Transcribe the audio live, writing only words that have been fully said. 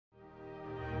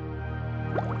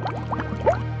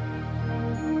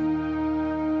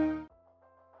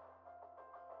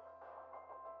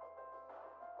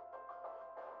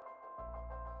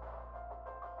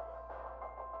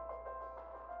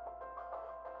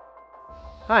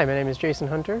Hi, my name is Jason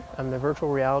Hunter. I'm the Virtual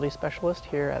Reality Specialist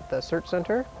here at the SIRT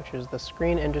Center, which is the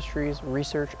Screen Industries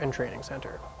Research and Training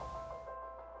Center.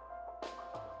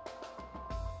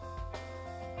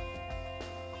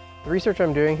 The research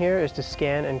I'm doing here is to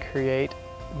scan and create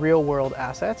real-world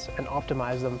assets and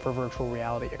optimize them for virtual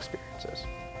reality experiences.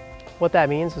 What that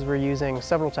means is we're using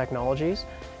several technologies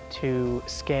to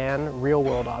scan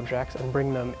real-world objects and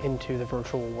bring them into the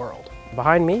virtual world.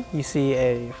 Behind me, you see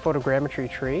a photogrammetry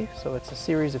tree. So it's a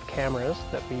series of cameras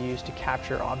that we use to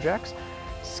capture objects,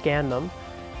 scan them,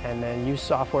 and then use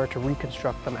software to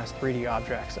reconstruct them as 3D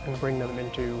objects and bring them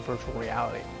into virtual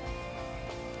reality.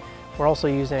 We're also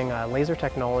using laser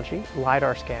technology,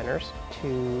 LiDAR scanners,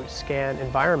 to scan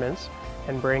environments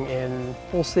and bring in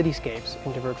full cityscapes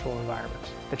into virtual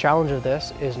environments. The challenge of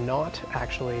this is not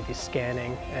actually the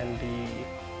scanning and the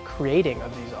creating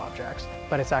of these objects,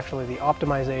 but it's actually the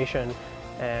optimization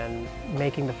and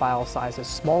making the file sizes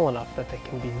small enough that they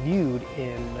can be viewed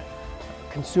in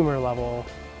consumer level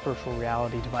virtual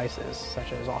reality devices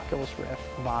such as Oculus Rift,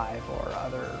 Vive, or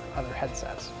other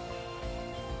headsets.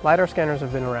 LiDAR scanners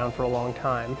have been around for a long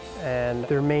time, and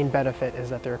their main benefit is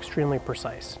that they're extremely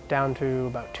precise, down to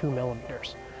about 2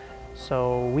 millimeters.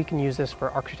 So we can use this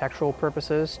for architectural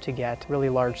purposes to get really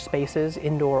large spaces,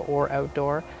 indoor or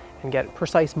outdoor, and get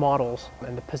precise models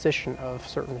and the position of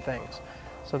certain things.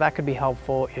 So that could be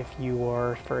helpful if you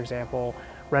were, for example,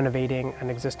 renovating an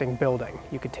existing building.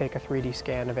 You could take a 3D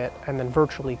scan of it and then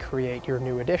virtually create your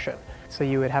new addition. So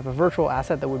you would have a virtual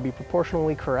asset that would be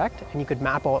proportionally correct, and you could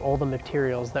map out all the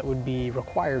materials that would be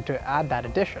required to add that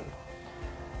addition.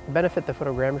 The benefit that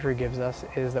photogrammetry gives us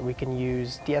is that we can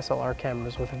use DSLR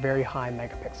cameras with a very high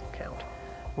megapixel count.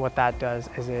 What that does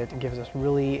is it gives us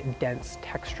really dense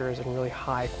textures and really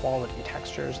high quality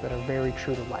textures that are very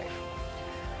true to life.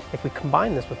 If we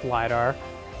combine this with LiDAR,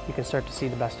 you can start to see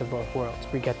the best of both worlds.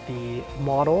 We get the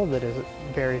model that is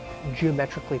very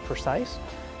geometrically precise,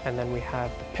 and then we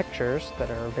have the pictures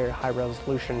that are very high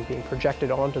resolution being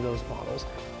projected onto those models.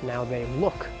 Now they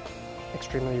look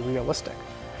extremely realistic.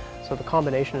 So the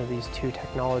combination of these two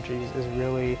technologies is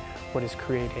really what is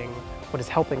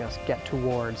helping us get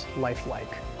towards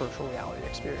lifelike virtual reality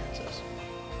experiences.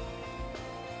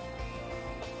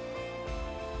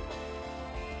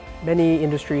 Many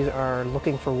industries are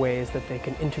looking for ways that they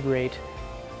can integrate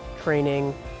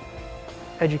training,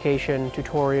 education,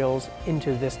 tutorials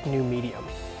into this new medium.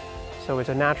 So it's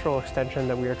a natural extension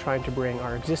that we are trying to bring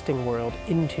our existing world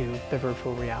into the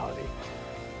virtual reality.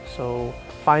 So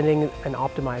finding and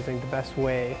optimizing the best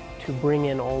way to bring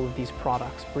in all of these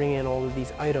products, bring in all of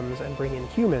these items, and bring in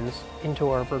humans into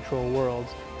our virtual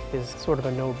worlds is sort of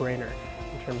a no-brainer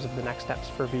in terms of the next steps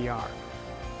for VR.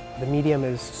 The medium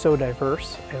is so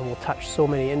diverse and will touch so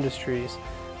many industries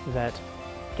that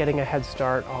getting a head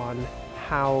start on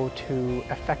how to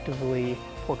effectively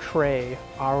portray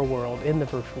our world in the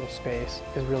virtual space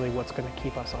is really what's going to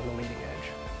keep us on the leading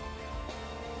edge.